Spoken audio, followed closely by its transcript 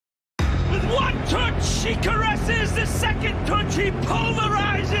One touch, he caresses. The second touch, he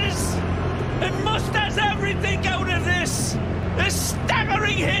pulverizes. And Must has everything out of this. A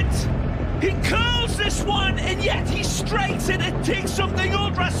staggering hit. He curls this one, and yet he strikes it. It takes something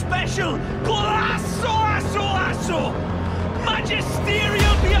ultra special. Golazo.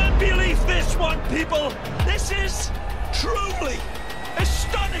 Magisterial beyond belief, this one, people. This is truly,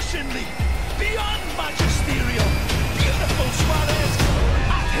 astonishingly, beyond magisterial. Beautiful Suarez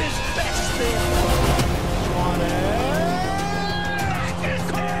at his best there.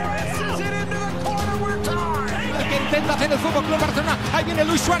 Suarez is it into the corner, we're tied. Que intenta hacer el Fútbol Club Barcelona. Ahí viene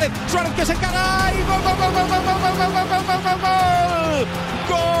Luis Suárez. Suárez que se encara. ¡Y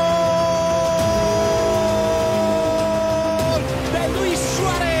gol! De Luis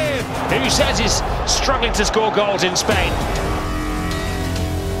Suárez. Who says he's struggling to score goals in Spain?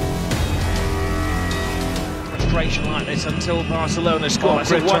 Frustration like this until Barcelona score.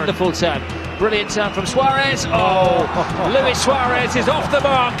 It's a wonderful turn. Brilliant turn from Suarez. Oh, Luis Suarez is off the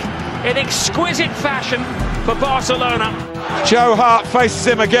mark in exquisite fashion for Barcelona. Joe Hart faces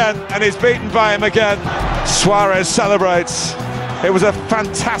him again and is beaten by him again. Suarez celebrates. It was a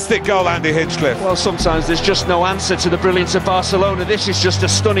fantastic goal, Andy Hinchcliffe. Well, sometimes there's just no answer to the brilliance of Barcelona. This is just a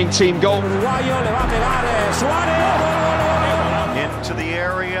stunning team goal. Into the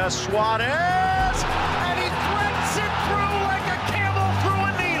area, Suarez, and he threads it through like a camel through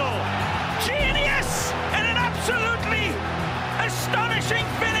a needle. Genius, and an absolutely astonishing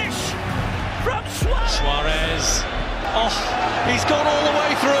finish from Suarez. Suarez, oh, he's gone all the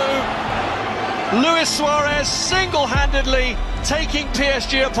way through. Luis Suarez single-handedly taking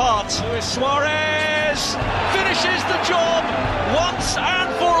PSG apart. Luis Suarez finishes the job once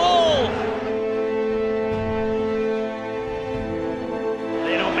and for all.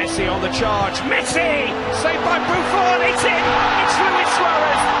 Little Messi on the charge. Messi! Saved by Buffon. It's in! It's Luis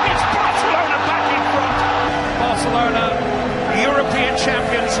Suarez. It's Barcelona back in front. Barcelona, European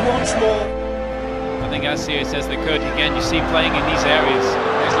champions once more. I think as serious as they could. Again, you see playing in these areas.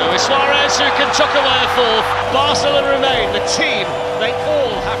 There's Luis Suarez who can tuck away a fourth. Barcelona remain the team they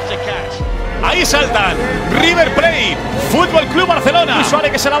all have to catch. Ahí saltan. River Plate. Fútbol Club Barcelona. Luis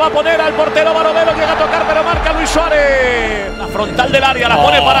Suárez que se la va a poner al portero Barovero. Llega a tocar, pero marca Luis Suárez. La frontal del área la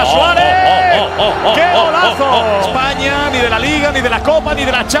pone para Suárez. ¡Qué golazo! España, ni de la Liga, ni de la Copa, ni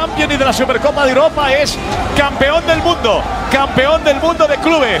de la Champions, ni de la Supercopa de Europa. Es campeón del mundo. Campeón del mundo de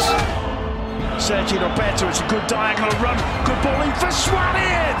clubes. Sergio Roberto, it's a good diagonal run, good ball in for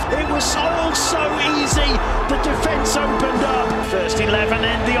Suarez. It was all so easy, the defence opened up. First 11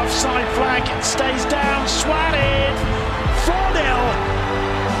 and the offside flag stays down. Suarez, 4-0.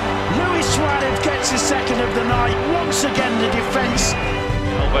 Luis Suarez gets his second of the night. Once again the defence.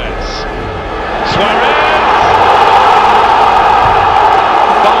 Suarez!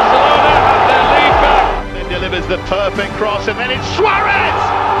 Barcelona have their lead back. Then delivers the perfect cross, and then it's Suarez!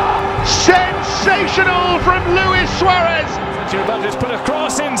 Sensational from Luis Suarez! Roberto's put a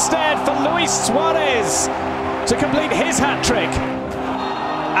cross instead for Luis Suarez to complete his hat-trick.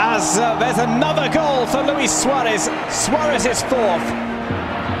 As there's another goal for Luis Suarez. Suarez is fourth.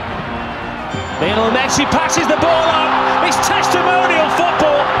 Lionel Messi passes the ball on. It's testimonial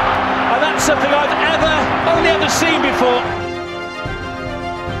football, and that's something I've only ever seen before.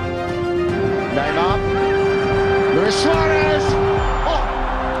 Neymar, Luis Suarez,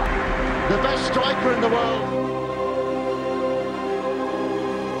 the best striker in the world.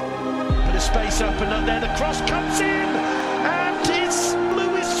 Bit of space opened up there. The cross comes in, and it's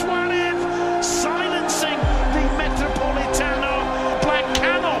Luis Suarez silencing the Metropolitano. Black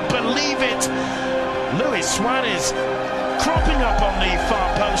cannot believe it. Luis Suarez cropping up on the far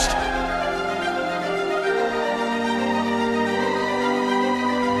post.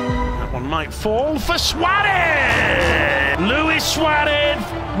 That one might fall for Suarez. Luis Suarez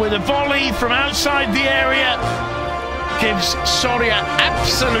with a volley from outside the area gives Soria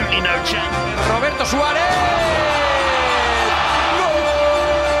absolutely no chance. Roberto Suarez.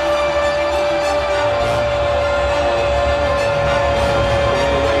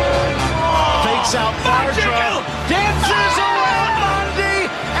 Out Barca, dances around Monday,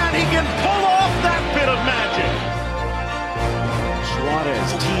 and he can pull off that bit of magic.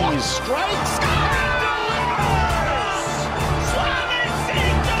 Suarez tease, strikes.